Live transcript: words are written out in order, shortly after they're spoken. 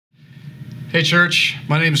Hey church,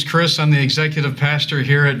 my name is Chris. I'm the executive pastor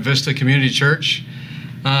here at Vista Community Church.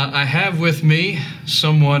 I have with me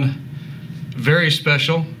someone very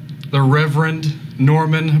special, the Reverend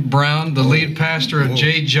Norman Brown, the lead pastor of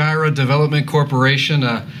J. Jireh Development Corporation,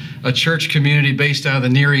 a church community based out of the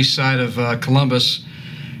Near East side of Columbus.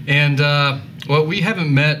 And we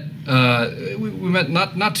haven't met. We met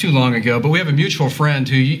not too long ago, but we have a mutual friend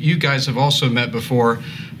who you guys have also met before,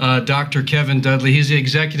 Dr. Kevin Dudley. He's the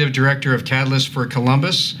executive director of Catalyst for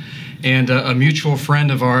Columbus, and a mutual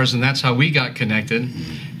friend of ours, and that's how we got connected.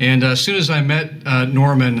 And as soon as I met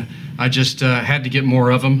Norman, I just had to get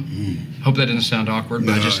more of him. Hope that didn't sound awkward,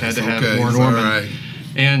 but I just had to have more Norman. Right.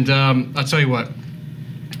 And I'll tell you what,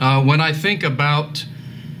 when I think about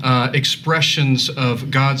expressions of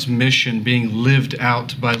God's mission being lived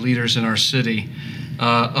out by leaders in our city,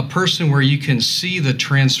 a person where you can see the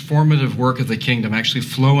transformative work of the kingdom actually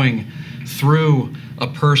flowing through a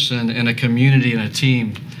person and a community and a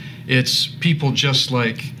team. It's people just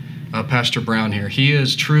like Pastor Brown here. He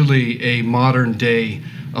is truly a modern day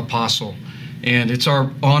apostle, and it's our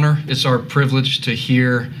honor, it's our privilege to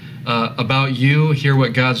hear about you, hear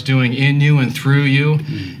what God's doing in you and through you,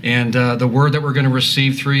 and the word that we're going to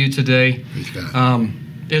receive through you today.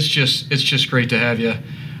 It's just great to have you.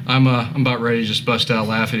 I'm about ready to just bust out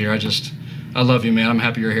laughing here. I love you, man. I'm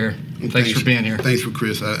happy you're here. Thanks for being here. Thanks for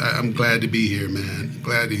Chris. I'm glad to be here, man.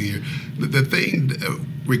 Glad to hear. The thing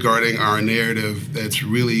regarding our narrative that's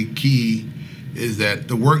really key is that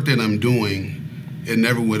the work that I'm doing, it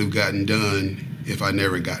never would have gotten done if I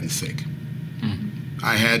never gotten sick.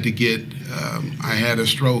 I had to get, I had a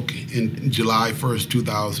stroke in July 1st,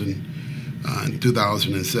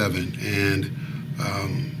 2007. And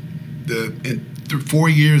 4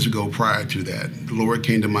 years ago prior to that, the Lord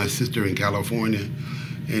came to my sister in California,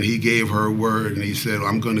 and he gave her a word, and he said,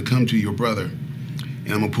 I'm going to come to your brother,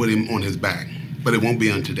 and I'm going to put him on his back, but it won't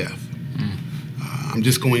be unto death. I'm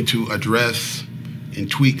just going to address and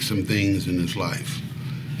tweak some things in his life.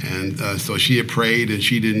 And so she had prayed, and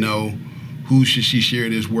she didn't know who should she share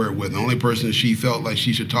this word with. The only person she felt like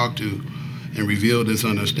she should talk to and reveal this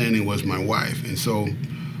understanding was my wife. And so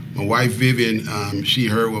my wife, Vivian, she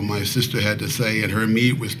heard what my sister had to say, and her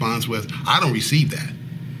immediate response was, I don't receive that.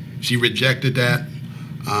 She rejected that.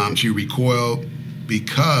 She recoiled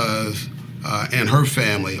because, and her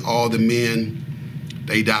family, all the men,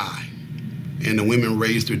 they die. And the women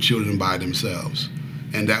raised their children by themselves.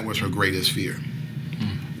 And that was her greatest fear.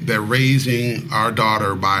 That raising our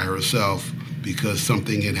daughter by herself because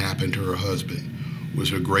something had happened to her husband was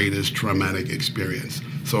her greatest traumatic experience.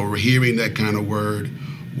 So hearing that kind of word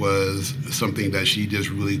was something that she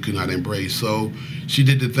just really could not embrace. So she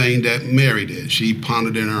did the thing that Mary did. She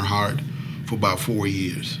pondered in her heart for about 4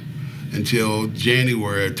 years until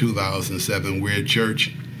January of 2007. We're at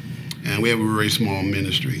church, and we have a very small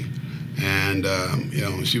ministry. And,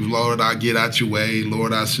 she was, Lord, I get out your way.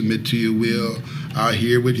 Lord, I submit to your will. I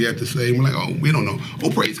hear what you have to say. And we're like, oh, we don't know.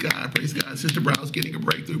 Oh, praise God, praise God. Sister Brown's getting a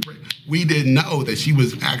breakthrough. We didn't know that she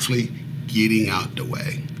was actually getting out the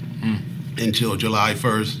way until July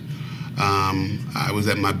 1st. I was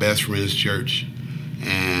at my best friend's church,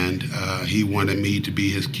 and he wanted me to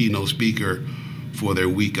be his keynote speaker for their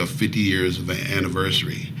week of 50 years of the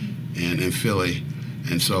anniversary in Philly.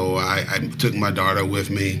 And so I took my daughter with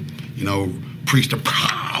me, preached a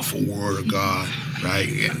powerful word of God, right?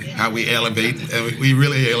 How we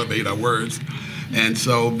really elevate our words. And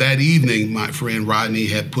so that evening, my friend Rodney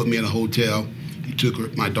had put me in a hotel. He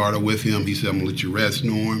took my daughter with him. He said, I'm gonna let you rest,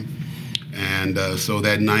 Norm. And so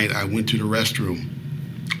that night I went to the restroom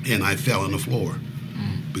and I fell on the floor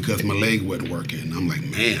because my leg wasn't working. I'm like,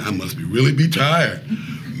 man, I must really be tired.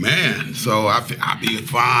 Man, so I'll be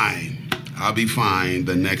fine. I'll be fine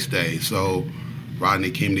the next day. So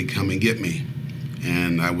Rodney came to come and get me,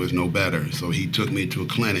 and I was no better. So he took me to a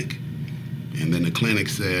clinic, and then the clinic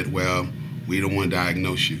said, well, we don't want to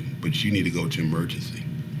diagnose you, but you need to go to emergency.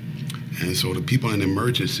 And so the people in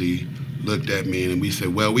emergency looked at me, and we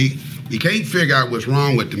said, well, we can't figure out what's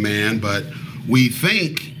wrong with the man, but we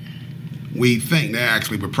think they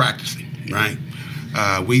actually were practicing, right?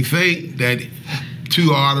 We think that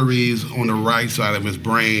 2 arteries on the right side of his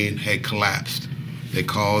brain had collapsed. That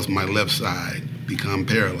caused my left side become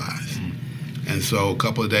paralyzed. And so a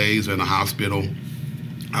couple of days in the hospital,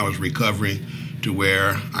 I was recovering to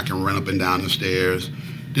where I can run up and down the stairs.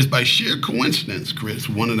 Just by sheer coincidence, Chris,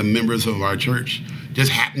 one of the members of our church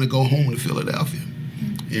just happened to go home to Philadelphia,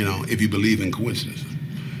 if you believe in coincidences.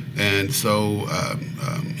 And so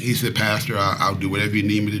he said, Pastor, I'll do whatever you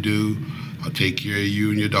need me to do. I'll take care of you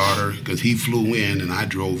and your daughter, because he flew in and I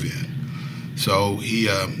drove in. So he,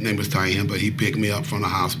 name was Tayem, but he picked me up from the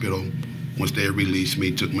hospital, Once they released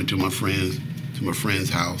me, took me to my friend's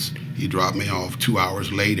house. He dropped me off. 2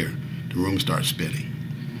 hours later, the room started spinning,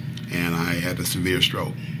 and I had a severe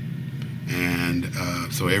stroke. And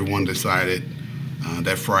so everyone decided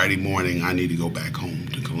that Friday morning I need to go back home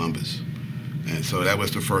to Columbus. And so that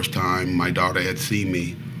was the first time my daughter had seen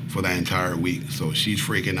me for that entire week. So she's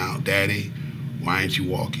freaking out. Daddy, why aren't you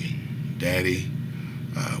walking? Daddy,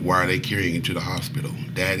 why are they carrying you to the hospital?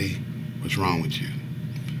 Daddy, what's wrong with you?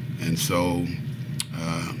 And so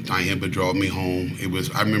Diane drove me home.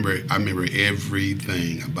 I remember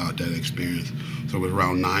everything about that experience. So it was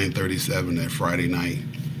around 9:37 that Friday night.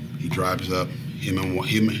 He drives up, him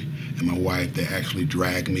and my wife, they actually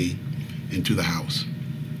dragged me into the house.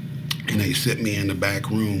 And they sit me in the back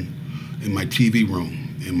room, in my TV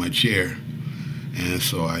room, in my chair. And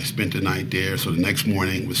so I spent the night there. So the next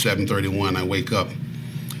morning, it was 7:31, I wake up,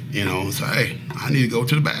 and say, hey, I need to go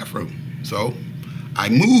to the bathroom. So I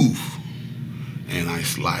move, and I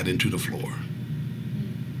slide into the floor.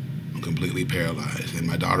 I'm completely paralyzed. And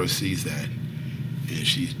my daughter sees that, and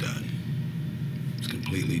she's done. It's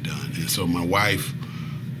completely done. And so my wife,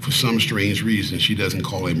 for some strange reason, she doesn't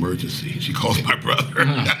call emergency. She calls my brother.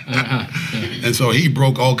 And so he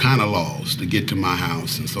broke all kind of laws to get to my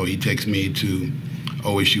house. And so he takes me to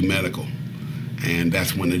OSU Medical. And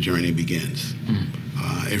that's when the journey begins.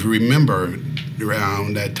 If you remember,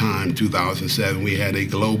 around that time, 2007, we had a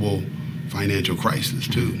global financial crisis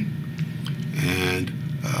too. And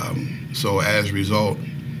so as a result,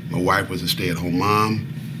 my wife was a stay-at-home mom.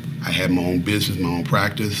 I had my own business, my own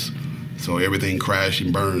practice. So everything crashed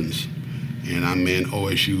and burns. And I'm in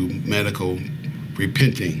OSU Medical,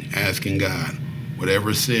 repenting, asking God,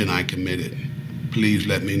 whatever sin I committed, please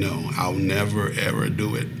let me know. I'll never, ever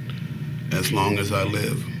do it as long as I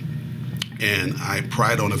live. And I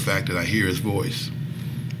pride on the fact that I hear his voice.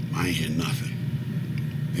 I ain't hear nothing.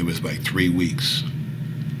 It was like 3 weeks.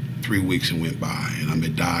 3 weeks and went by, and I'm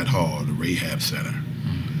at Dodd Hall, the rehab center.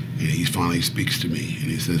 And he finally speaks to me, and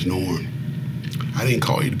he says, Norm, I didn't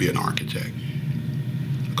call you to be an architect.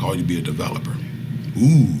 I called you to be a developer.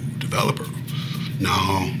 Ooh, developer. No,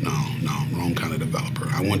 wrong kind of developer.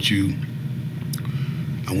 I want you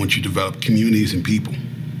to develop communities and people.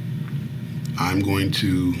 I'm going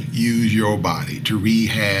to use your body to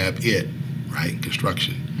rehab it, right?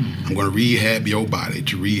 Construction. I'm going to rehab your body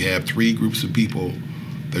to rehab 3 groups of people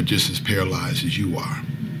that are just as paralyzed as you are.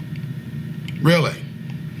 Really?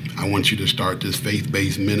 I want you to start this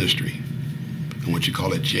faith-based ministry. I want you to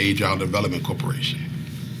call it J Child Development Corporation.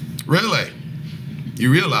 Really?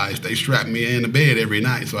 You realize they strap me in the bed every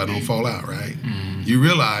night so I don't fall out, right? You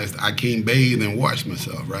realize I can't bathe and wash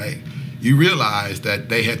myself, right? You realize that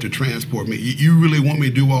they had to transport me. You really want me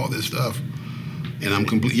to do all this stuff? And I'm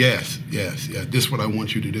complete. Yes. This is what I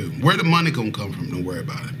want you to do. Where the money gonna come from? Don't worry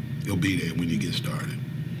about it. It'll be there when you get started.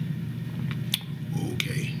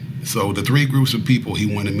 Okay. So the 3 groups of people he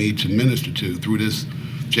wanted me to minister to through this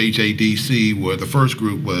JJDC, where the first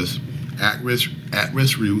group was at-risk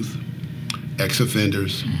youth,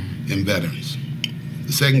 ex-offenders, and veterans.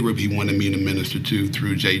 The second group he wanted me to minister to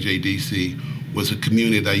through JJDC was a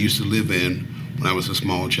community that I used to live in when I was a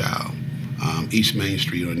small child, East Main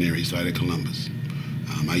Street on the near east side of Columbus.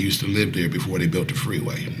 I used to live there before they built the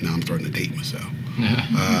freeway. Now I'm starting to date myself.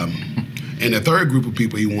 And the third group of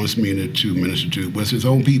people he wants me to minister to was his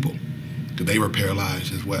own people, because they were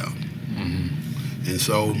paralyzed as well. And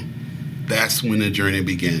so that's when the journey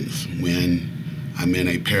begins, when I'm in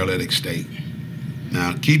a paralytic state.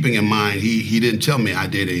 Now, keeping in mind, he didn't tell me I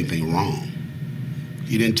did anything wrong.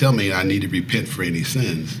 He didn't tell me I need to repent for any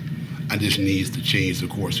sins. I just need to change the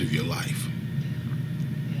course of your life.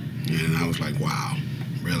 And I was like, wow,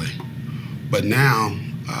 really? But now,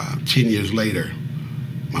 10 years later,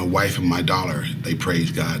 my wife and my daughter, they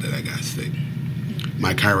praise God that I got sick.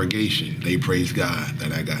 My congregation, they praise God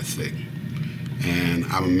that I got sick. And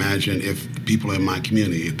I imagine if people in my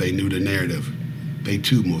community, if they knew the narrative, they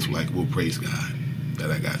too most likely will praise God that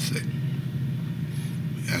I got sick.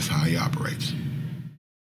 That's how he operates.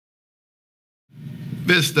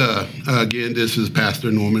 Vista, again, this is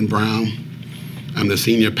Pastor Norman Brown. I'm the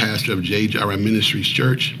senior pastor of JJRM Ministries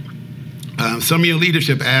Church. Some of your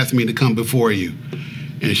leadership asked me to come before you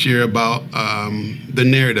and share about the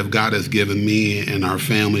narrative God has given me and our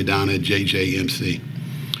family down at JJMC.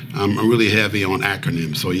 I'm really heavy on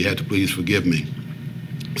acronyms, so you have to please forgive me.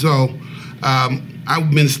 So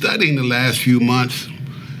I've been studying the last few months,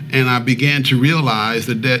 and I began to realize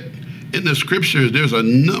that in the scriptures, there's a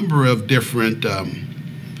number of different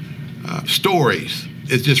stories.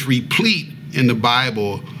 It's just replete in the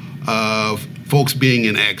Bible of folks being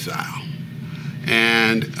in exile.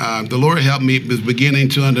 And the Lord helped me was beginning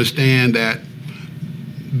to understand that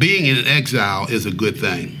being in exile is a good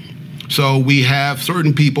thing. So we have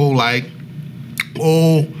certain people like,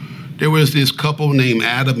 there was this couple named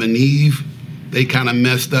Adam and Eve. They kind of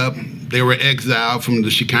messed up. They were exiled from the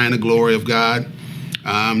Shekinah glory of God.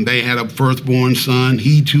 They had a firstborn son.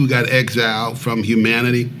 He too got exiled from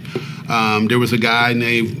humanity. There was a guy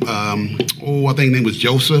named, I think his name was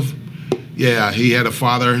Joseph. Yeah, he had a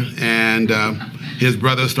father, and his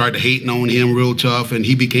brother started hating on him real tough, and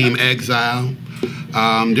he became exiled.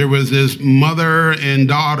 There was this mother and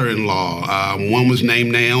daughter-in-law. One was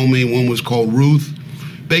named Naomi, one was called Ruth.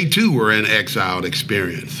 They too were in exiled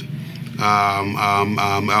experience.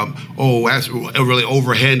 That's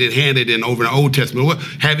really handed in over the Old Testament.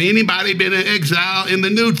 Have anybody been in exile in the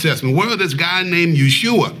New Testament? Well, this guy named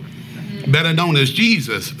Yeshua, better known as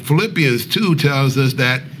Jesus. Philippians 2 tells us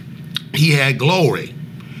that he had glory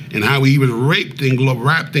and how he was wrapped in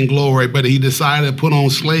glory, but he decided to put on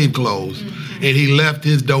slave clothes, and he left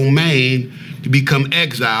his domain to become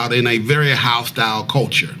exiled in a very hostile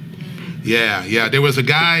culture. Yeah. There was a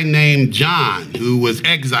guy named John who was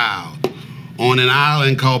exiled on an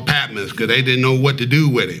island called Patmos because they didn't know what to do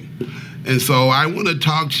with him. And so I want to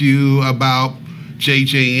talk to you about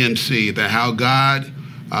JJMC, that how God,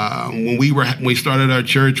 when we started our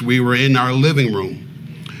church, we were in our living room.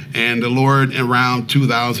 And the Lord, around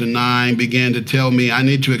 2009, began to tell me I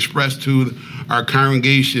need to express to our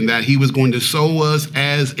congregation that he was going to sow us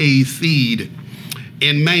as a seed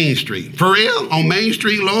in Main Street. For real? On Main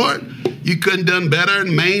Street, Lord? You couldn't done better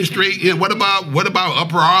in Main Street? Yeah, what about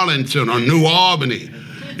Upper Arlington or New Albany?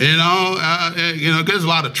 Because there's a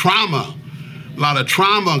lot of trauma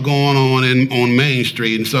going on Main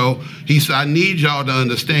Street. And so he said, I need y'all to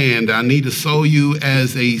understand that I need to sow you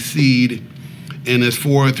as a seed in this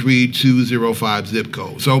 43205 zip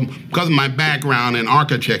code. So because of my background in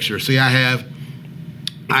architecture, see, I have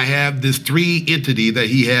this three entity that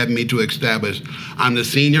he had me to establish. I'm the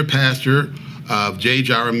senior pastor of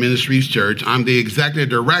J.J.R. Ministries Church. I'm the executive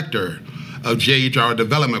director of J.J.R.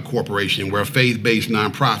 Development Corporation. We're a faith-based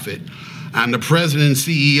nonprofit. I'm the president and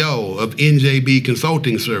CEO of NJB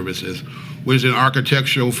Consulting Services, which is an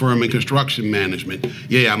architectural firm in construction management.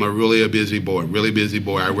 Yeah, I'm really busy boy.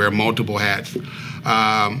 I wear multiple hats.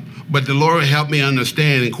 But the Lord helped me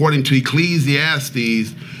understand, according to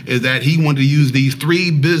Ecclesiastes, is that he wanted to use these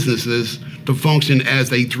three businesses to function as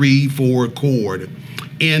a 3-4 chord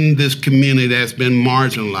in this community that's been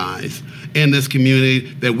marginalized, in this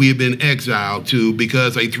community that we have been exiled to,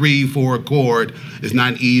 because a 3-4 chord is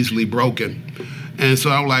not easily broken. And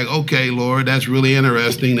so I'm like, okay, Lord, that's really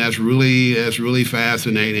interesting. That's really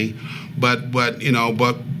fascinating. But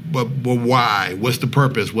why? What's the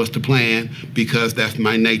purpose? What's the plan? Because that's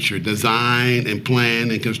my nature. Design and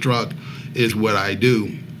plan and construct is what I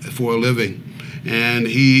do for a living. And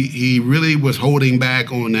he really was holding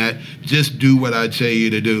back on that. Just do what I tell you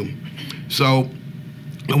to do. So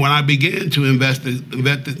when I began to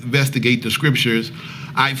investigate the scriptures,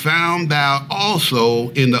 I found out also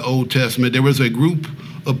in the Old Testament there was a group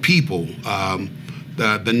of people.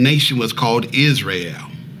 The nation was called Israel.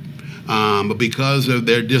 But because of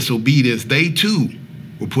their disobedience, they too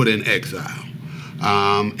were put in exile.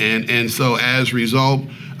 And so as a result,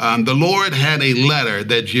 the Lord had a letter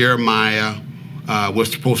that Jeremiah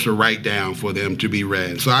was supposed to write down for them to be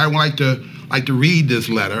read. So I would like to read this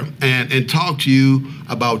letter and talk to you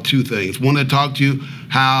about two things. I want to talk to you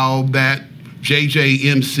how that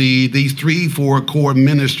JJMC, these 3-4 core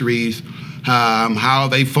ministries, how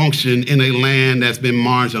they function in a land that's been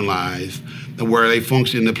marginalized, where they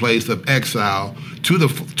function in the place of exile, to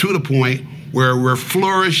the point where we're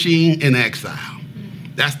flourishing in exile.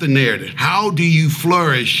 That's the narrative. How do you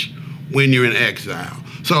flourish when you're in exile?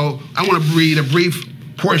 So I want to read a brief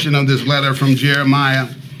portion of this letter from Jeremiah,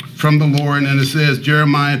 from the Lord, and it says,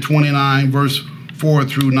 Jeremiah 29, verse 4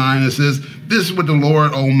 through 9, it says, this is what the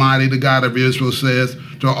Lord Almighty, the God of Israel, says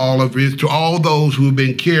to all those who have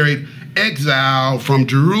been carried exile from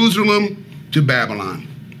Jerusalem to Babylon.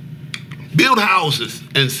 Build houses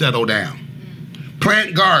and settle down.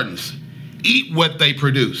 Plant gardens. Eat what they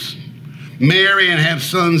produce. Marry and have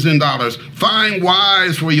sons and daughters. Find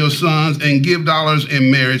wives for your sons and give daughters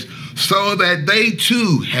in marriage so that they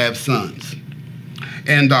too have sons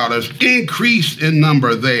and daughters. Increase in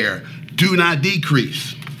number there. Do not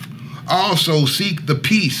decrease. Also seek the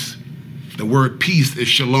peace. The word peace is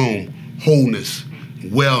shalom, wholeness,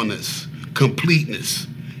 wellness, completeness,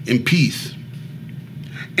 and peace.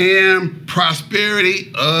 And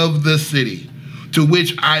prosperity of the city to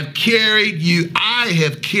which I have carried you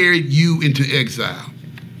into exile.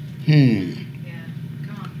 Yeah,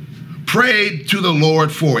 come on. Pray to the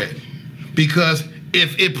Lord for it, because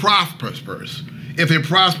if it prospers,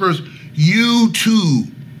 you too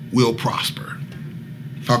will prosper.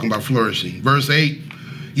 Talking about flourishing. Verse 8,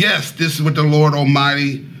 yes, this is what the Lord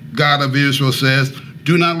Almighty, God of Israel says.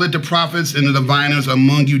 Do not let the prophets and the diviners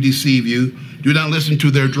among you deceive you. Do not listen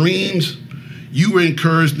to their dreams. You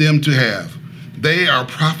encourage them to have. They are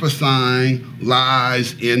prophesying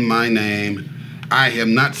lies in my name. I have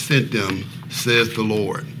not sent them, says the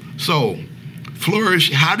Lord. So,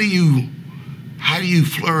 flourish. How do you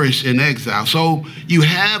flourish in exile? So you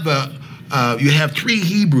have three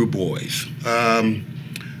Hebrew boys,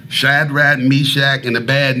 Shadrach, Meshach, and the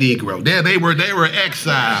bad Negro. They were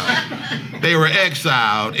exiled. They were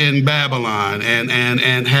exiled in Babylon, and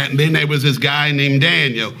then there was this guy named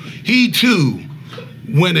Daniel. He too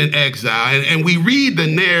went in exile, and we read the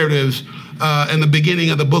narratives in the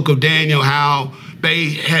beginning of the book of Daniel how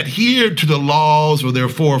they adhered to the laws of their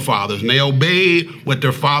forefathers, and they obeyed what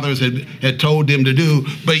their fathers had told them to do.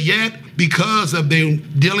 But yet, because of them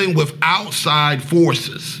dealing with outside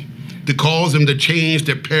forces to cause them to change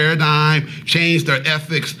their paradigm, change their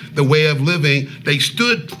ethics, the way of living, they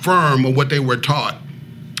stood firm on what they were taught.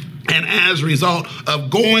 And as a result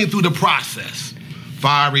of going through the process,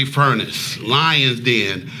 fiery furnace, lion's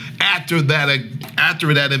den, after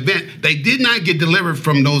that event, they did not get delivered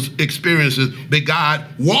from those experiences, but God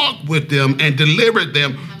walked with them and delivered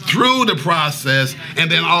them through the process,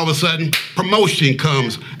 and then all of a sudden, promotion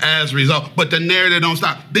comes as a result. But the narrative don't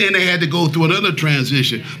stop. Then they had to go through another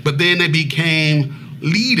transition, but then they became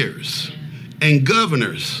leaders and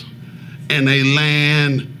governors in a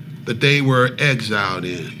land that they were exiled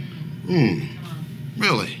in.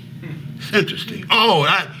 Really? It's interesting. Oh,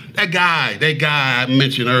 that guy I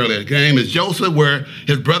mentioned earlier, his name is Joseph, where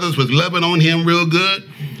his brothers was loving on him real good.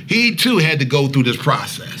 He too had to go through this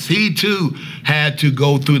process. He too had to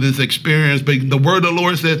go through this experience. But the word of the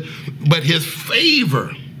Lord says, but his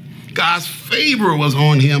favor, God's favor was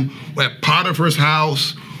on him at Potiphar's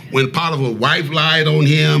house, when Potiphar's wife lied on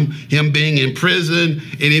him being in prison,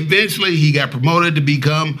 and eventually he got promoted to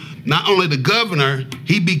become not only the governor,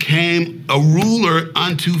 he became a ruler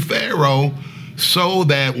unto Pharaoh, so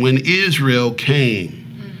that when Israel came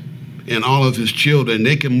and all of his children,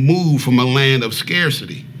 they can move from a land of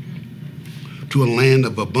scarcity to a land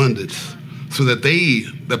of abundance, so that the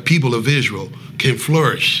people of Israel, can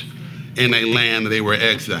flourish in a land that they were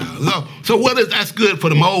exiled. So that's good for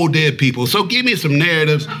them old dead people. So give me some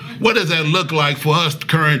narratives. What does that look like for us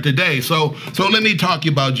current today? So let me talk to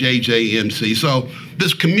you about JJMC. So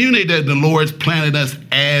this community that the Lord's planted us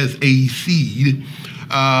as a seed,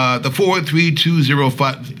 the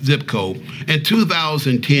 43205 zip code. In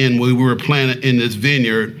 2010, when we were planted in this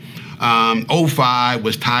vineyard, 05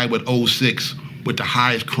 was tied with 06 with the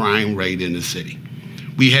highest crime rate in the city.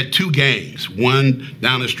 We had two gangs, one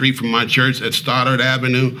down the street from my church at Stoddard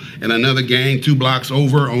Avenue, and another gang 2 blocks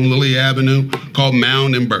over on Lilly Avenue called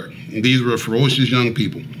Mound and Burke. And these were ferocious young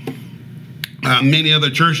people. Many other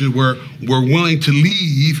churches were willing to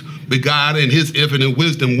leave, but God in his infinite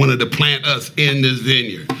wisdom wanted to plant us in this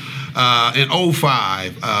vineyard. In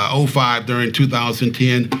 05 during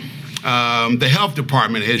 2010, the health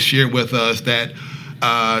department has shared with us that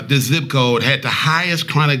this zip code had the highest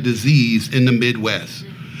chronic disease in the Midwest.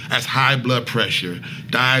 That's high blood pressure,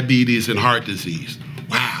 diabetes, and heart disease.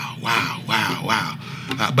 Wow.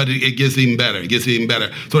 But it gets even better.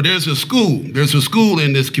 So there's a school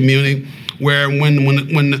in this community where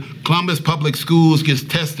when Columbus Public Schools gets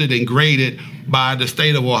tested and graded by the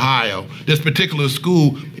state of Ohio, this particular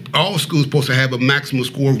school, all schools are supposed to have a maximum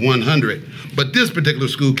score of 100, but this particular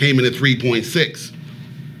school came in at 3.6.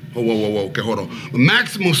 Whoa, okay, hold on. A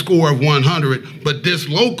maximum score of 100, but this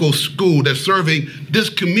local school that's serving this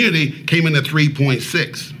community came in at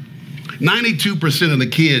 3.6. 92% of the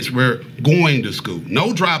kids were going to school.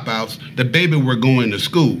 No dropouts. The baby were going to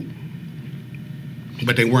school,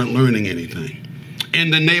 but they weren't learning anything.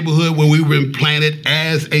 In the neighborhood where we were planted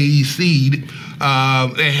as a seed,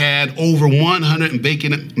 they had over 100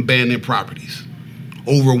 vacant abandoned properties.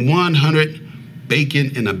 Over 100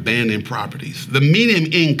 vacant and abandoned properties. The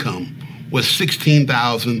median income was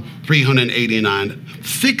 $16,389.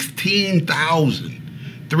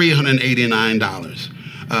 $16,389.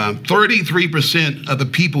 33% of the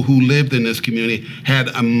people who lived in this community had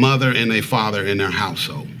a mother and a father in their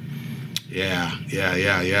household. Yeah.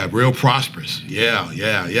 Real prosperous.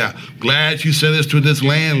 Yeah. Glad you sent us to this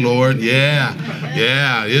land, Lord. Yeah.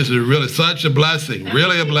 This is really such a blessing.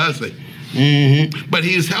 Really a blessing. But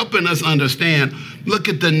he's helping us understand. Look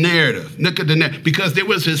at the narrative. Because there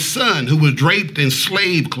was his son who was draped in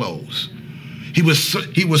slave clothes. He was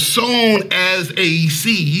sown as a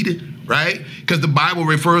seed, right? Because the Bible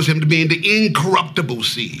refers him to being the incorruptible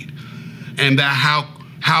seed. And that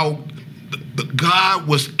how God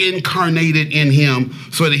was incarnated in him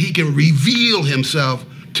so that he can reveal himself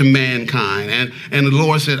to mankind. And the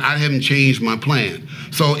Lord said, I haven't changed my plan.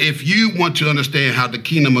 So if you want to understand how the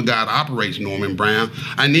kingdom of God operates, Norman Brown,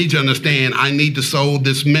 I need you to understand I need to sow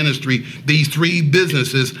this ministry, these 3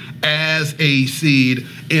 businesses, as a seed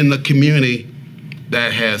in the community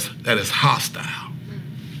that is hostile,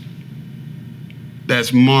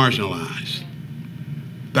 that's marginalized.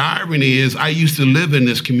 The irony is I used to live in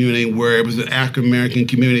this community where it was an African-American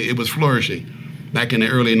community. It was flourishing back in the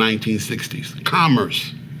early 1960s.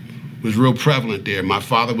 Commerce was real prevalent there. My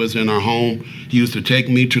father was in our home. He used to take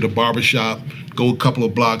me to the barbershop, go a couple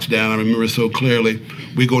of blocks down. I remember so clearly.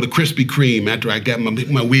 We go to Krispy Kreme after I got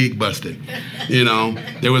my wig busted. You know,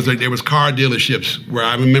 there was car dealerships where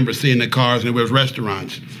I remember seeing the cars, and there was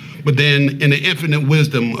restaurants. But then in the infinite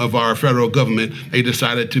wisdom of our federal government, they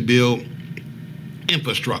decided to build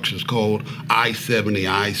infrastructures called I-70,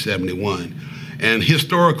 I-71. And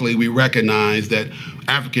historically, we recognize that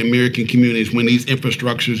African-American communities, when these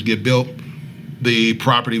infrastructures get built, the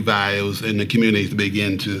property values in the communities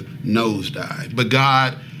begin to nosedive. But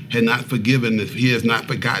God had not forgiven this. He has not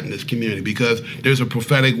forgotten this community, because there's a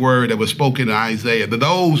prophetic word that was spoken in Isaiah, that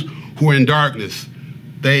those who are in darkness,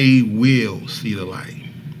 they will see the light.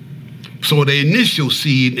 So the initial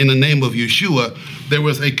seed in the name of Yeshua, there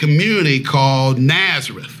was a community called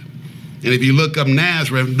Nazareth. And if you look up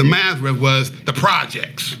Nazareth, the Nazareth was the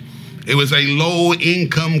projects. It was a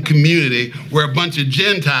low-income community where a bunch of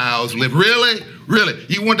Gentiles lived. Really? Really?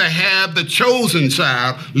 You want to have the chosen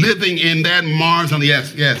child living in that margin?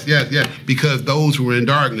 Yes. Because those who are in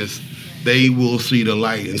darkness, they will see the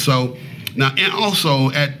light. And so now, and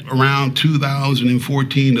also at around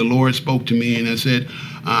 2014, the Lord spoke to me and I said,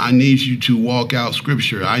 I need you to walk out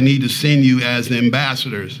scripture. I need to send you as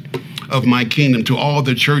ambassadors of my kingdom to all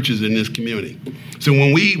the churches in this community. So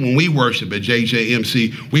when we worship at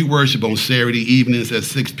JJMC, we worship on Saturday evenings at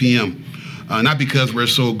 6 p.m. Not because we're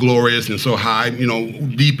so glorious and so high,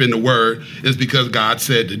 deep in the word. It's because God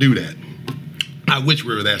said to do that. I wish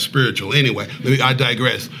we were that spiritual. Anyway, I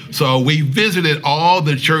digress. So we visited all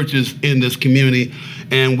the churches in this community,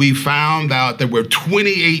 and we found out there were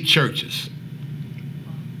 28 churches.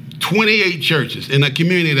 28 churches in a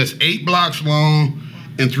community that's 8 blocks long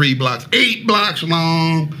and 3 blocks. 8 blocks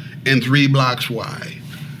long and 3 blocks wide.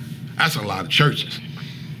 That's a lot of churches.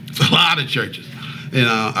 It's a lot of churches.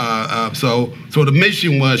 So the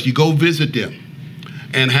mission was you go visit them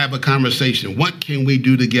and have a conversation. What can we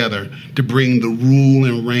do together to bring the rule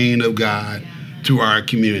and reign of God to our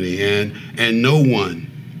community? And no one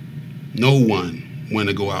want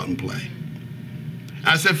to go out and play.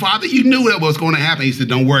 I said, Father, you knew that was going to happen. He said,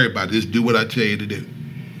 don't worry about it. Just do what I tell you to do.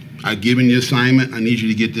 I've given you assignment. I need you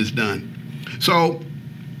to get this done. So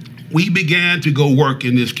we began to go work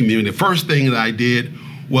in this community. The first thing that I did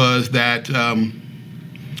was that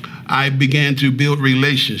I began to build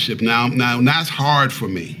relationship. Now that's hard for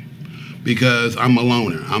me because I'm a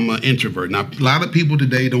loner. I'm an introvert. Now, a lot of people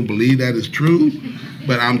today don't believe that is true,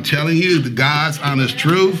 but I'm telling you the God's honest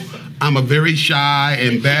truth. I'm a very shy,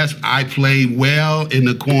 and best I play well in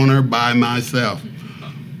the corner by myself.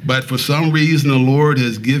 But for some reason, the Lord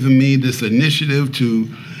has given me this initiative to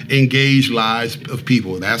engage lives of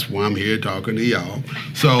people. That's why I'm here talking to y'all.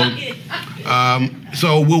 So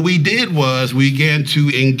what we did was we began to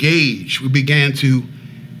engage. We began to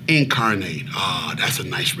incarnate. Oh, that's a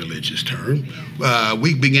nice religious term.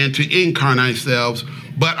 We began to incarnate ourselves,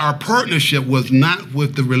 but our partnership was not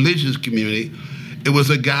with the religious community. It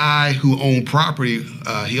was a guy who owned property.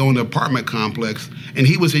 He owned an apartment complex, and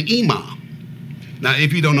he was an imam. Now,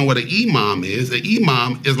 if you don't know what an imam is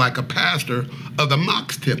like a pastor of the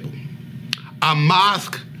mosque temple. A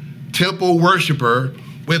mosque temple worshiper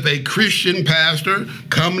with a Christian pastor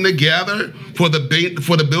coming together for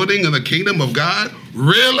the building of the kingdom of God.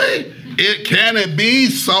 Really? Can it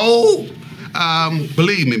be so?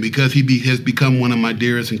 Believe me, because he has become one of my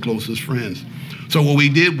dearest and closest friends. So what we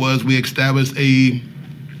did was we established a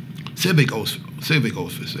civic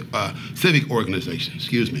organization,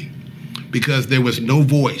 because there was no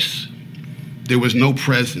voice, there was no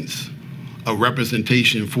presence, a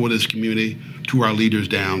representation for this community to our leaders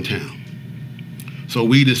downtown. So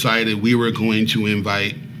we decided we were going to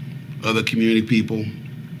invite other community people,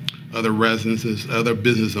 other residences, other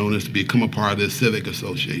business owners to become a part of this civic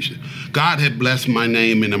association. God had blessed my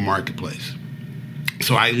name in the marketplace.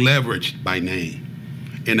 So I leveraged my name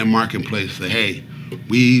in the marketplace, say, hey,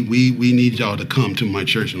 we need y'all to come to my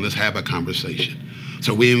church and let's have a conversation.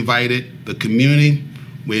 So we invited the community,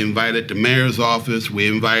 we invited the mayor's office, we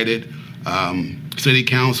invited city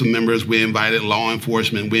council members. We invited law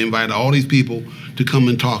enforcement. We invited all these people to come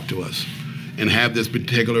and talk to us and have this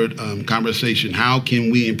particular conversation. How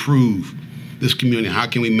can we improve this community? How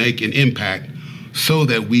can we make an impact so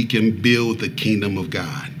that we can build the kingdom of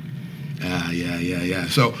God?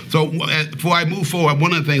 So before I move forward,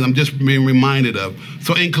 one of the things I'm just being reminded of.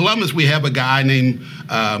 So in Columbus, we have a guy named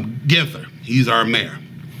Ginther. He's our mayor.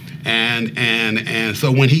 And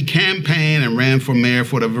so when he campaigned and ran for mayor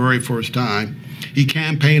for the very first time, he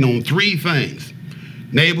campaigned on three things: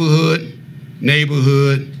 neighborhood,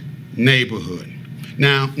 neighborhood, neighborhood.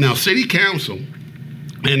 Now city council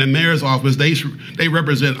and the mayor's office, they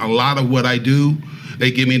represent a lot of what I do.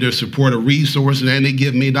 They give me their support of resources, and they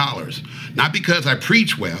give me dollars. Not because I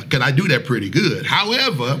preach well, because I do that pretty good.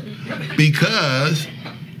 However, because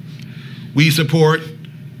we support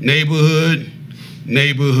neighborhood,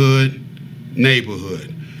 neighborhood,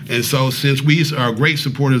 neighborhood. And so since we are great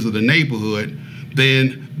supporters of the neighborhood,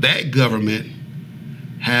 then that government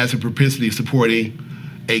has a propensity of supporting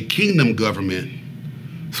a kingdom government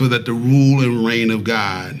so that the rule and reign of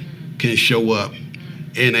God can show up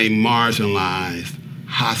in a marginalized,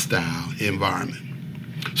 hostile environment.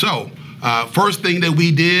 So first thing that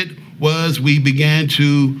we did was we began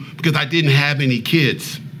to, because I didn't have any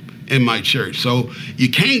kids in my church. So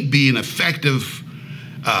you can't be an effective,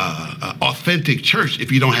 authentic church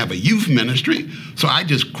if you don't have a youth ministry. So I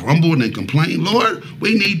just grumbled and complained, Lord,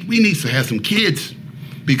 we need to have some kids,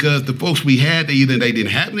 because the folks we had, they didn't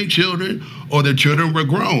have any children or their children were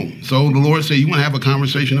grown. So the Lord said, you want to have a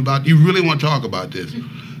conversation about, you really want to talk about this? And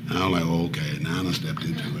I was like, okay, now I stepped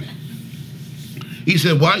into it. He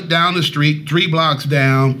said, right down the street, 3 blocks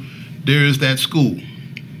down, there's that school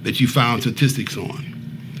that you found statistics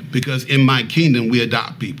on. Because in my kingdom, we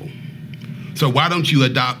adopt people. So why don't you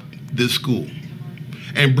adopt this school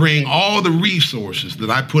and bring all the resources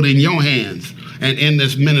that I put in your hands and in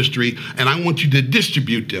this ministry, and I want you to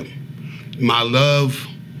distribute them. My love,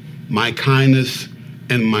 my kindness,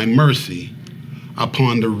 and my mercy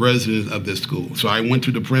upon the residents of this school. So I went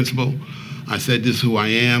to the principal. I said, this is who I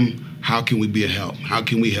am. How can we be a help? How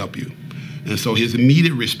can we help you? And so his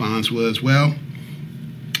immediate response was, well,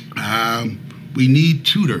 we need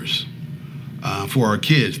tutors for our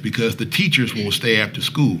kids because the teachers won't stay after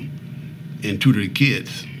school and tutor the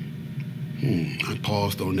kids. I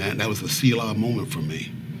paused on that. That was a Selah moment for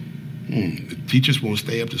me. The teachers won't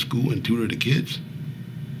stay after school and tutor the kids?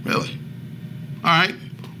 Really? All right.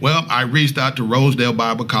 Well, I reached out to Rosedale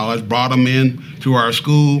Bible College, brought them in to our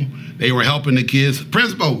school. They were helping the kids.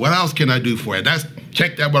 Principal, what else can I do for you?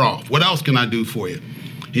 Check that one off. What else can I do for you?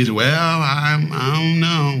 He said, well, I don't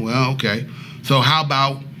know. Well, okay. So how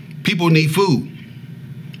about people need food?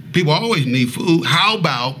 People always need food. How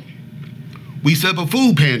about we set up a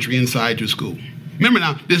food pantry inside your school? Remember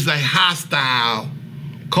now, this is a hostile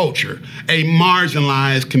culture, a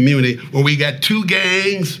marginalized community where we got 2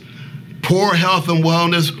 gangs, poor health and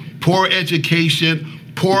wellness, poor education,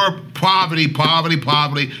 poor poverty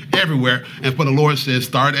everywhere. And for the Lord says,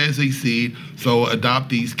 start as a seed, so adopt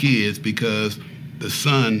these kids, because the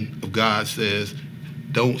Son of God says,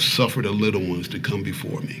 don't suffer the little ones to come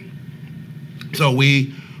before me. So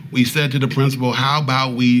we said to the principal, how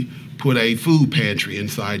about we put a food pantry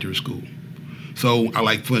inside your school? So I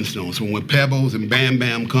like Flintstones. So when Pebbles and Bam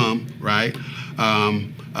Bam come, right,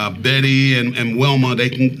 Betty and Wilma, they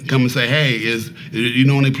can come and say, hey, you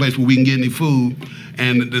know any place where we can get any food?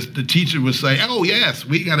 And the teacher would say, oh, yes,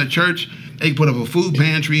 we got a church. They put up a food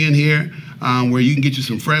pantry in here where you can get you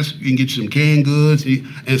some fresh, you can get you some canned goods.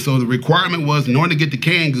 And so the requirement was, in order to get the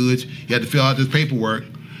canned goods, you had to fill out this paperwork.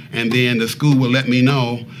 And then the school would let me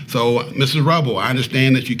know. So, Mrs. Rubble, I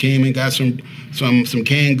understand that you came and got some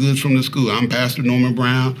canned goods from the school. I'm Pastor Norman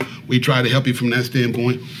Brown. We try to help you from that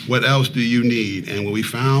standpoint. What else do you need? And what we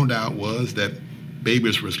found out was that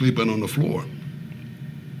babies were sleeping on the floor.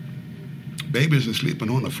 Babies are sleeping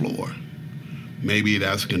on the floor. Maybe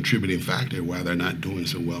that's a contributing factor why they're not doing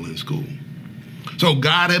so well in school. So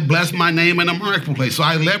God had blessed my name in the marketplace. So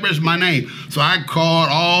I leveraged my name. So I called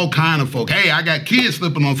all kind of folk. Hey, I got kids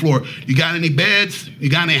sleeping on the floor. You got any beds? You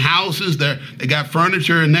got any houses? They got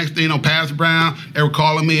furniture. And next thing you know, Pastor Brown, they were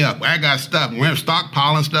calling me up. I got stuff. We're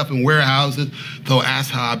stockpiling stuff in warehouses. So that's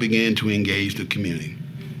how I began to engage the community.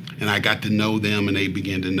 and I got to know them, and they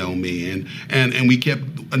began to know me. And we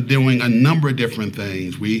kept doing a number of different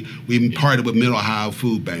things. We partnered with Middle Ohio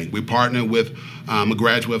Food Bank. We partnered with a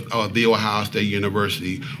graduate of The Ohio State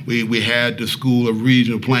University. We had the School of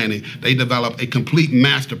Regional Planning. They developed a complete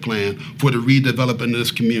master plan for the redevelopment of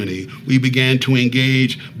this community. We began to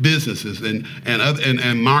engage businesses and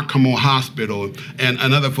Mark Camo Hospital and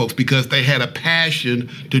other folks because they had a passion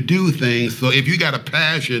to do things. So if you got a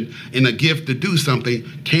passion and a gift to do something,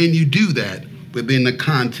 can you do that within the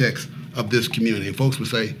context of this community? And folks would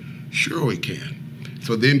say, sure we can.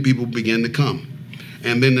 So then people began to come.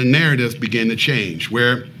 And then the narratives began to change,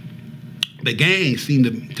 where the gangs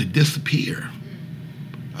seemed to disappear.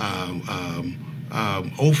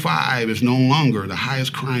 05 is no longer the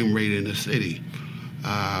highest crime rate in the city.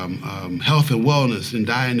 Health and wellness and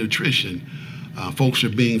diet and nutrition. Folks are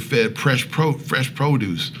being fed fresh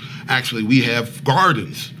produce. Actually, we have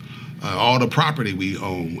gardens, all the property we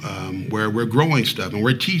own, where we're growing stuff, and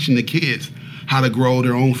we're teaching the kids how to grow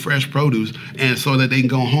their own fresh produce, and so that they can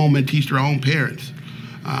go home and teach their own parents.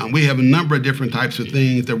 We have a number of different types of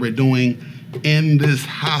things that we're doing in this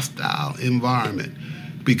hostile environment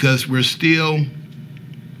because we're still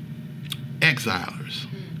exilers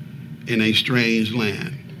in a strange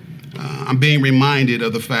land. I'm being reminded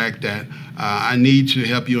of the fact that I need to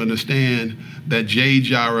help you understand that J.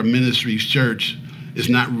 Jara Ministries Church is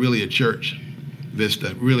not really a church,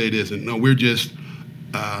 Vista. Really it isn't. No, we're just,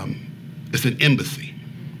 it's an embassy.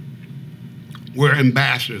 We're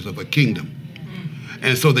ambassadors of a kingdom.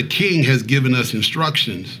 And so the king has given us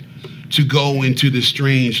instructions to go into this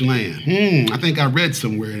strange land. I think I read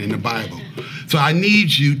somewhere in the Bible. So I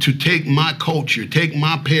need you to take my culture, take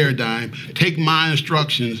my paradigm, take my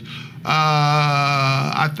instructions.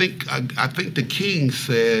 I think the king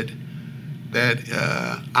said that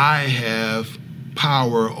I have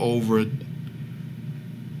power over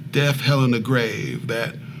death, hell, and the grave.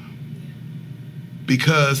 That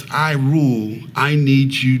because I rule, I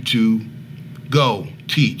need you to go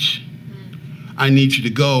teach. I need you to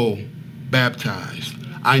go baptize.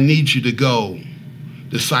 I need you to go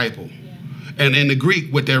disciple. And in the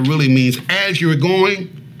Greek, what that really means, as you're going,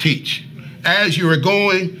 teach. As you're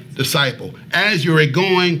going, disciple. As you're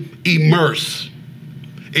going, immerse.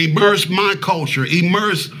 Immerse my culture.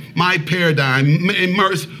 Immerse my paradigm.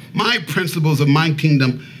 Immerse my principles of my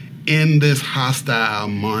kingdom in this hostile,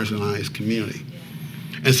 marginalized community.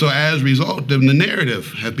 And so as a result, the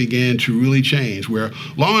narrative has began to really change, where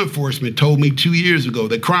law enforcement told me 2 years ago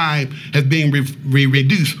that crime has been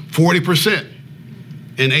reduced 40%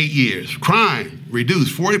 in 8 years. Crime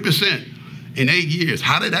reduced 40% in 8 years.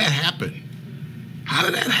 How did that happen? How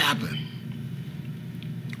did that happen?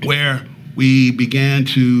 Where we began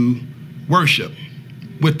to worship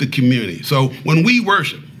with the community. So when we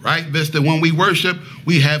worship, right, Vista, when we worship,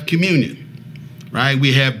 we have communion, right?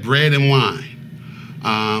 We have bread and wine.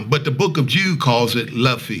 But the book of Jude calls it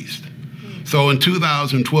love feast. So in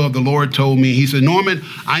 2012, the Lord told me, he said, Norman,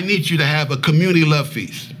 I need you to have a community love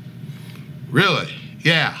feast. Really?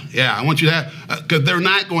 Yeah, I want you to have, because they're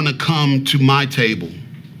not going to come to my table.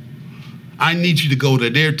 I need you to go to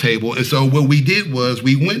their table. And so what we did was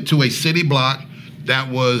we went to a city block that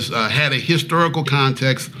was had a historical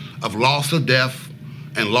context of loss of death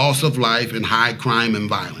and loss of life and high crime and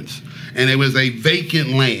violence. And it was a vacant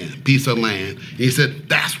land, piece of land. And he said,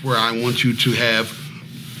 that's where I want you to have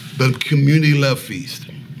the community love feast.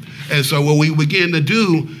 And so what we began to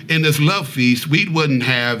do in this love feast, we wouldn't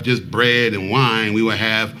have just bread and wine. We would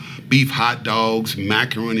have beef hot dogs,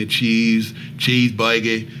 macaroni cheese, cheese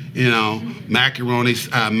buggy, macaroni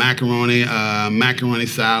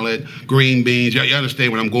salad, green beans. You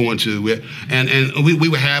understand what I'm going to. And we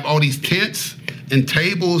would have all these tents and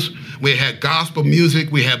tables. We had gospel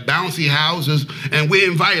music, we had bouncy houses, and we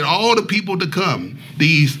invited all the people to come.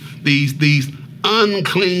 These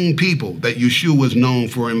unclean people that Yeshua was known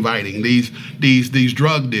for inviting, these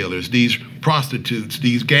drug dealers, these prostitutes,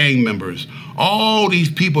 these gang members, all these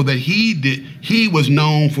people that he was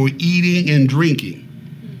known for eating and drinking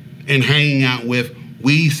and hanging out with.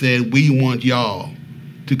 We said, we want y'all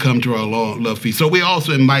to come to our love feast. So we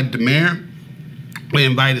also invited the mayor, we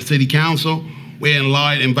invited city council, we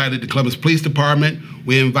invited the Columbus Police Department.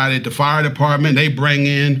 We invited the fire department. They bring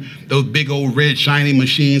in those big old red shiny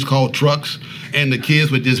machines called trucks, and the kids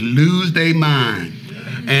would just lose their mind.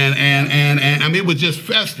 And I mean, it was just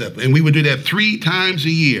festive. And we would do that 3 times a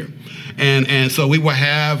year. And so we would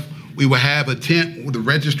have a tent with a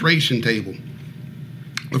registration table.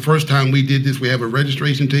 The first time we did this, we have a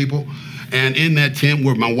registration table, And in that tent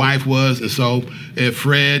where my wife was, and so if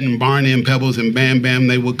Fred and Barney and Pebbles and Bam Bam,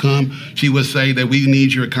 they would come, she would say that we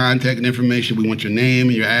need your contact information. We want your name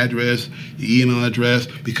and your address, your email address,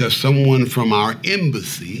 because someone from our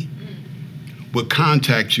embassy would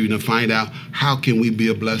contact you to find out how can we be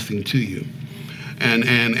a blessing to you.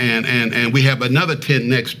 And we have another tent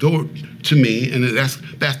next door to me, and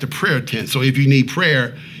that's the prayer tent. So if you need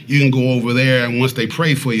prayer, you can go over there, and once they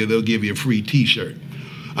pray for you, they'll give you a free T-shirt.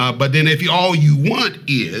 But then if all you want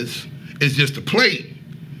is just a plate,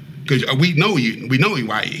 because we know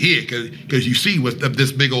why you're here, because you see with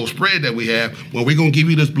this big old spread that we have. Well, we're going to give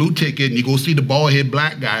you this blue ticket, and you go see the bald-headed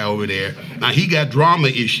black guy over there. Now, he got drama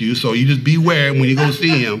issues, so you just beware when you go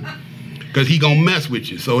see him, because he going to mess with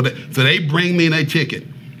you. So they bring me their ticket.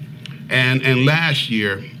 And last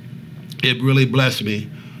year, it really blessed me,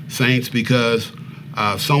 saints, because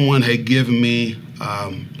someone had given me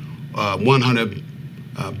 100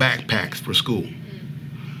 backpacks for school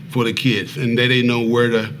for the kids, and they didn't know where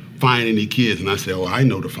to find any kids. And I said, oh, I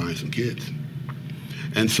know to find some kids.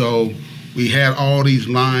 And so we had all these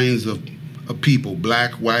lines of people,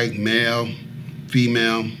 black, white, male,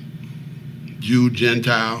 female, Jew,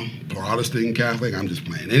 Gentile, Protestant, Catholic. I'm just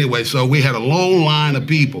playing. Anyway, so we had a long line of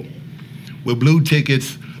people with blue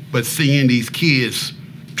tickets, but seeing these kids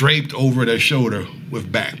draped over their shoulder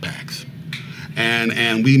with backpacks.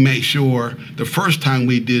 And we made sure the first time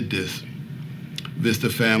we did this,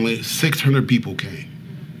 Vista family, 600 people came.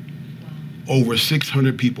 Over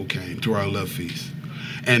 600 people came to our love feast.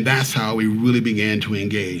 And that's how we really began to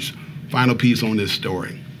engage. Final piece on this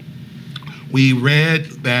story. We read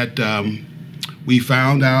that we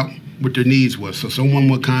found out what their needs was. So someone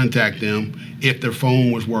would contact them if their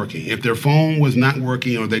phone was working. If their phone was not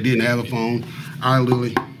working or they didn't have a phone, I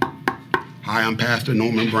literally, hi, I'm Pastor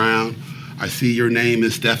Norman Brown. I see your name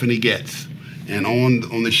is Stephanie Getz. And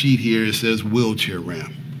on the sheet here, it says wheelchair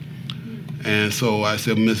ramp. And so I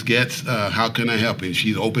said, Miss Getz, how can I help you?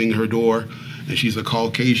 She's opening her door, and she's a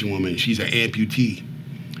Caucasian woman. She's an amputee,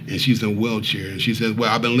 and she's in a wheelchair. And she says,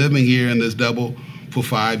 well, I've been living here in this double for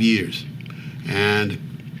 5 years. And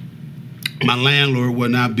my landlord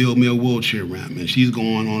would not build me a wheelchair ramp. And she's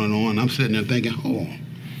going on and on. I'm sitting there thinking, oh,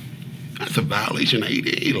 that's a violation of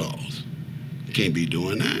ADA laws. You can't be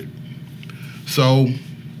doing that. So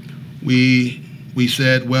we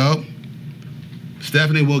said, well,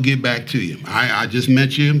 Stephanie, we'll get back to you. I just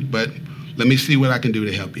met you, but let me see what I can do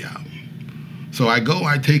to help you out. So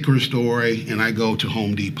I take her story, and I go to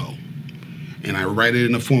Home Depot. And I write it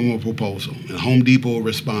in the form of a proposal. And Home Depot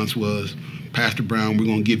response was, Pastor Brown, we're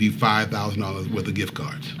going to give you $5,000 worth of gift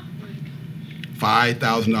cards.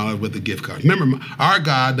 $5,000 worth of gift cards. Remember, our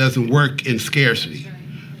God doesn't work in scarcity.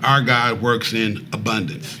 Our God works in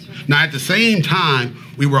abundance. Now, at the same time,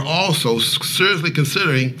 we were also seriously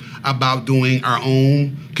considering about doing our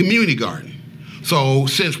own community garden. So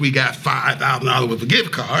since we got $5,000 worth of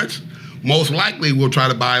gift cards, most likely we'll try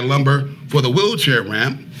to buy lumber for the wheelchair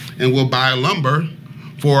ramp, and we'll buy lumber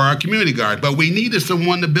for our community garden. But we needed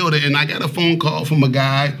someone to build it, and I got a phone call from a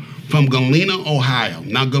guy from Galena, Ohio.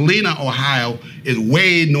 Now, Galena, Ohio is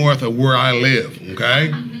way north of where I live,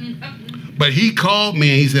 okay? But he called me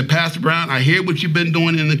and he said, Pastor Brown, I hear what you've been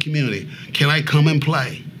doing in the community. Can I come and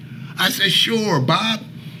play? I said, sure, Bob,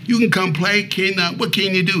 you can come play. What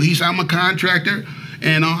can you do? He said, I'm a contractor,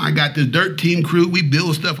 and I got this dirt team crew. We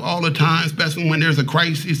build stuff all the time, especially when there's a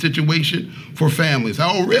crisis situation for families.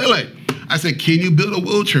 Oh, really? I said, can you build a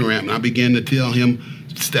wheelchair ramp? And I began to tell him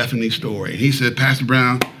Stephanie's story. He said, Pastor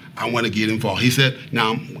Brown, I want to get involved. He said,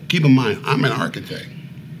 now, keep in mind, I'm an architect.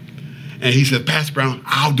 And he said, Pastor Brown,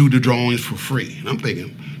 I'll do the drawings for free. And I'm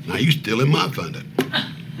thinking, now you're stealing my thunder.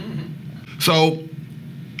 So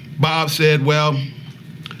Bob said, well,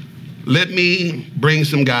 let me bring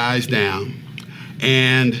some guys down,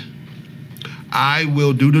 and I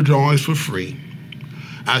will do the drawings for free.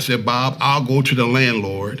 I said, Bob, I'll go to the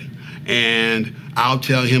landlord, and I'll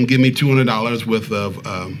tell him, give me $200 worth of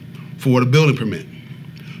for the building permit.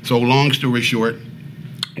 So long story short,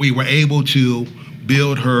 we were able to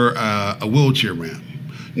build her a wheelchair ramp.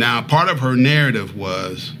 Now, part of her narrative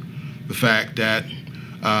was the fact that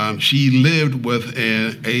she lived with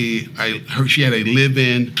she had a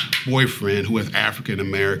live-in boyfriend who was African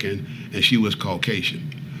American, and she was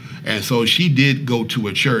Caucasian. And so she did go to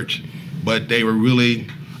a church, but they were really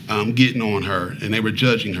getting on her, and they were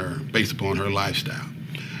judging her based upon her lifestyle.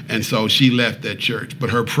 And so she left that church.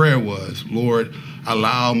 But her prayer was, Lord,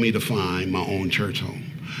 allow me to find my own church home.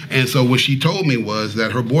 And so what she told me was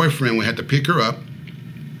that her boyfriend would have to pick her up,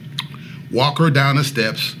 walk her down the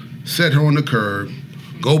steps, set her on the curb,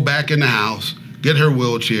 go back in the house, get her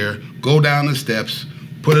wheelchair, go down the steps,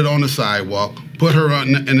 put it on the sidewalk, put her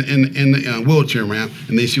in the wheelchair ramp,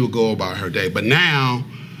 and then she would go about her day. But now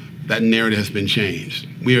that narrative has been changed.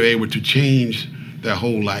 We are able to change their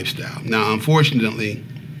whole lifestyle. Now, unfortunately,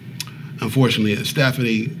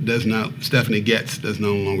 Stephanie Getz does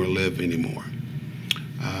no longer live anymore.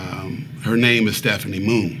 Her name is Stephanie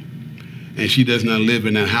Moon, and she does not live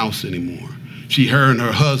in that house anymore. Her and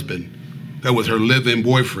her husband, that was her live-in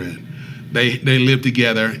boyfriend, they live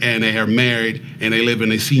together, and they are married, and they live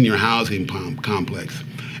in a senior housing complex.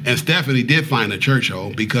 And Stephanie did find a church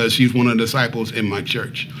home because she's one of the disciples in my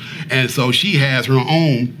church. And so she has her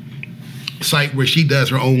own site where she does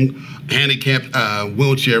her own handicapped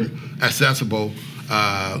wheelchair accessible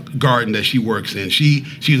garden that she works in.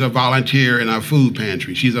 She's a volunteer in our food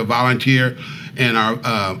pantry. She's a volunteer in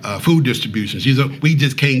our food distribution. We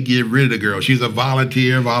just can't get rid of the girl. She's a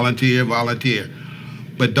volunteer.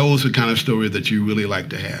 But those are the kind of stories that you really like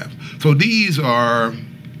to have. So these are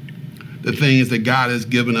the things that God has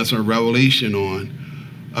given us a revelation on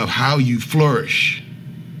of how you flourishing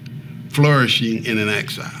in an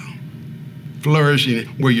exile. Flourishing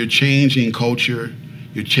where you're changing culture,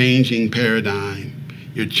 you're changing paradigm,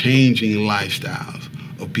 you're changing lifestyles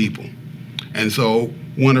of people. And so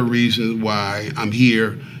one of the reasons why I'm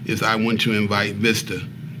here is I want to invite Vista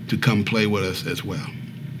to come play with us as well.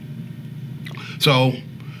 So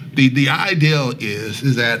the ideal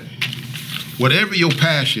is that whatever your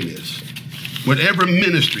passion is, whatever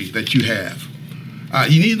ministry that you have,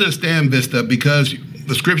 you need to understand, Vista, because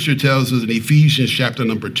the scripture tells us in Ephesians chapter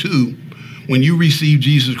number 2, when you receive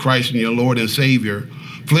Jesus Christ and your Lord and Savior,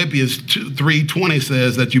 Philippians 3:20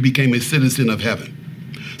 says that you became a citizen of heaven.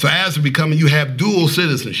 So as you have dual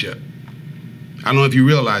citizenship. I don't know if you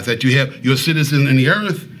realize that you're a citizen in the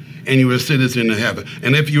earth and you're a citizen in heaven.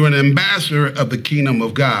 And if you're an ambassador of the kingdom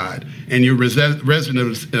of God and you're resident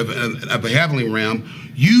of the heavenly realm,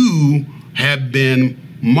 you have been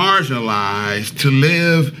marginalized to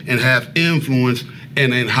live and have influence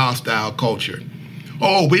in a hostile culture.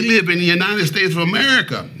 Oh, we live in the United States of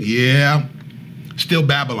America. Yeah, still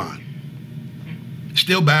Babylon.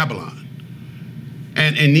 Still Babylon.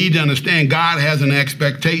 And need to understand God has an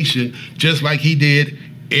expectation, just like he did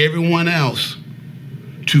everyone else,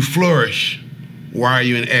 to flourish while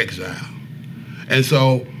you're in exile. And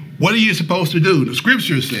so what are you supposed to do? The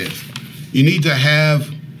scripture says you need to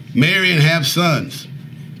marry and have sons,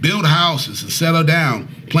 build houses and settle down,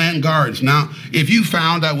 plant gardens. Now, if you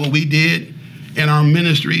found out what we did in our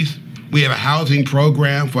ministries, we have a housing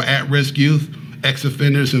program for at-risk youth,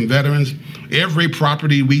 ex-offenders, and veterans. Every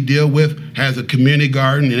property we deal with has a community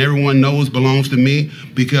garden, and everyone knows belongs to me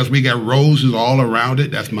because we got roses all around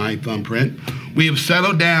it. That's my thumbprint. We have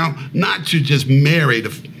settled down not to just marry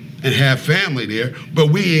and have family there, but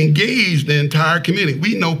we engage the entire community.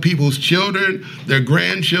 We know people's children, their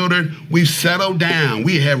grandchildren. We've settled down.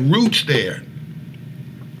 We have roots there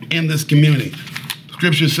in this community.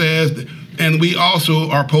 Scripture says, and we also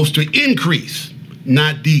are supposed to increase,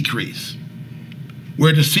 not decrease.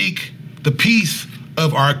 We're to seek the peace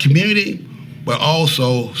of our community, but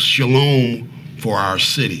also shalom for our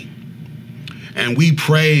city. And we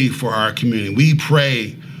pray for our community. We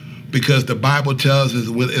pray because the Bible tells us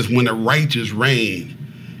is when the righteous reign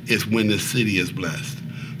is when the city is blessed.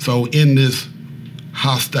 So in this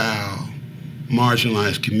hostile,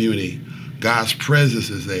 marginalized community, God's presence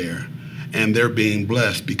is there, and they're being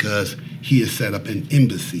blessed because he has set up an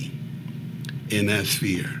embassy in that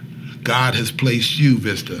sphere. God has placed you,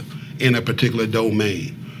 Vista, in a particular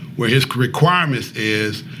domain where his requirements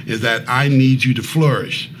is that I need you to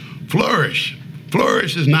flourish. Flourish.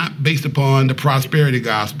 Flourish is not based upon the prosperity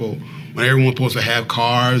gospel when everyone's supposed to have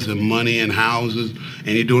cars and money and houses and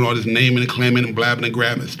you're doing all this naming and claiming and blabbing and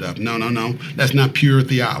grabbing stuff. No. That's not pure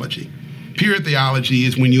theology. Pure theology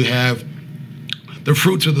is when you have the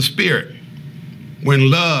fruits of the Spirit, when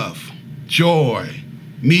love, joy,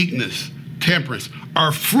 meekness, temperance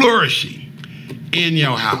are flourishing in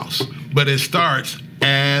your house. But it starts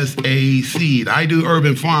as a seed. I do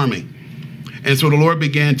urban farming. And so the Lord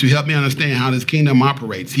began to help me understand how this kingdom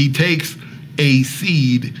operates. He takes a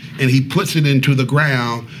seed and he puts it into the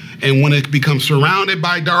ground. And when it becomes surrounded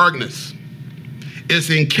by darkness,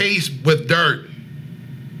 it's encased with dirt.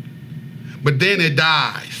 But then it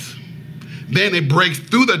dies. Then it breaks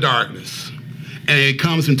through the darkness and it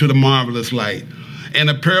comes into the marvelous light. And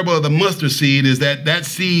the parable of the mustard seed is that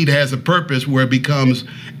seed has a purpose where it becomes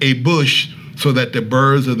a bush so that the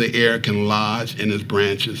birds of the air can lodge in its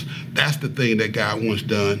branches. That's the thing that God wants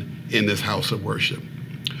done in this house of worship.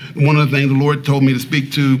 One of the things the Lord told me to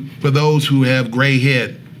speak to for those who have gray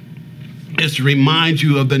head is to remind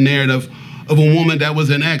you of the narrative of a woman that was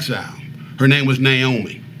in exile. Her name was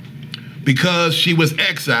Naomi. Because she was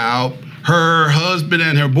exiled, her husband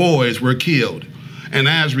and her boys were killed. And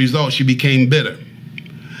as a result, she became bitter.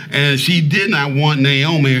 And she did not want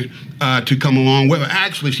Naomi to come along with her.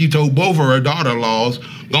 Actually, she told both of her daughter-in-laws,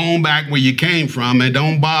 go on back where you came from and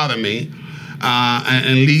don't bother me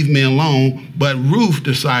and leave me alone. But Ruth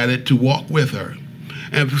decided to walk with her.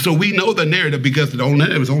 And so we know the narrative because the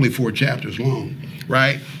narrative was only 4 chapters long,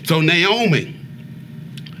 right? So Naomi,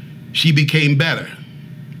 she became better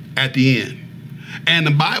at the end. And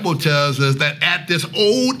the Bible tells us that at this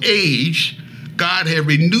old age, God had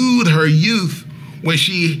renewed her youth when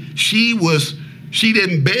she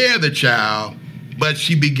didn't bear the child, but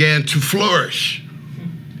she began to flourish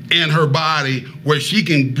in her body where she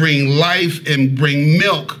can bring life and bring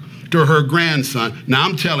milk to her grandson. Now,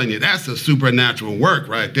 I'm telling you, that's a supernatural work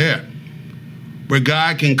right there, where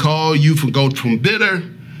God can call you go from bitter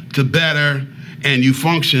to better, and you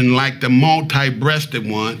function like the multi-breasted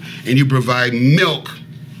one, and you provide milk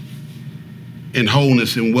and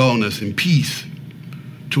wholeness and wellness and peace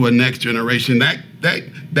to a next generation.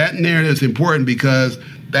 That narrative is important because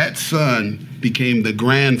that son became the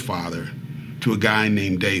grandfather to a guy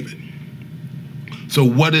named David. So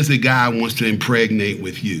what is it God wants to impregnate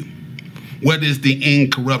with you? What is the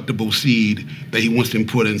incorruptible seed that he wants to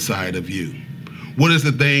put inside of you? What is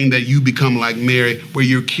the thing that you become like Mary, where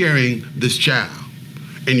you're carrying this child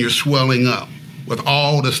and you're swelling up with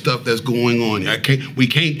all the stuff that's going on? We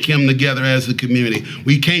can't come together as a community.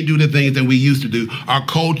 We can't do the things that we used to do. Our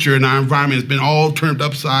culture and our environment has been all turned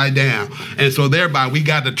upside down. And so thereby we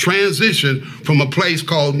got to transition from a place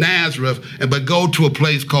called Nazareth but go to a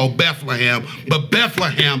place called Bethlehem. But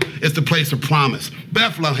Bethlehem is the place of promise.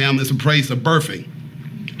 Bethlehem is a place of birthing.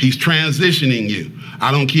 He's transitioning you.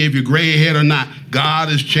 I don't care if you're gray head or not. God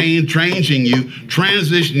is changing you,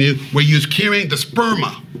 transitioning you, where you're carrying the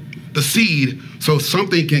sperma, the seed, so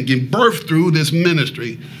something can get birthed through this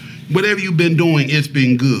ministry. Whatever you've been doing, it's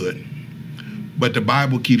been good. But the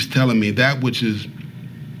Bible keeps telling me that which is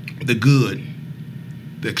the good,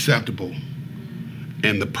 the acceptable,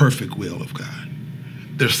 and the perfect will of God.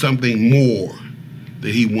 There's something more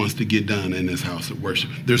that he wants to get done in this house of worship.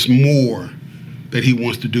 There's more that he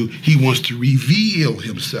wants to do. He wants to reveal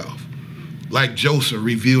himself like Joseph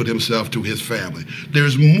revealed himself to his family.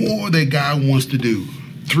 There's more that God wants to do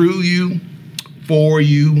through you, for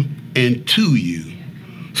you, and to you,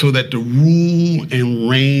 so that the rule and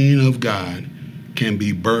reign of God can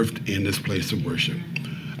be birthed in this place of worship.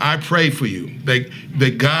 I pray for you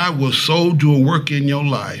that God will so do a work in your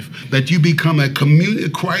life that you become a community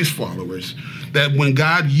of Christ followers, that when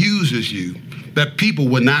God uses you, that people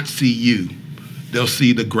will not see you. They'll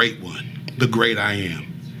see the great one, the great I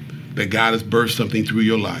am, that God has birthed something through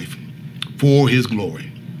your life for his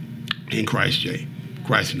glory in Christ's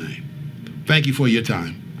name. Thank you for your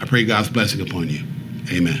time. I pray God's blessing upon you.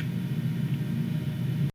 Amen.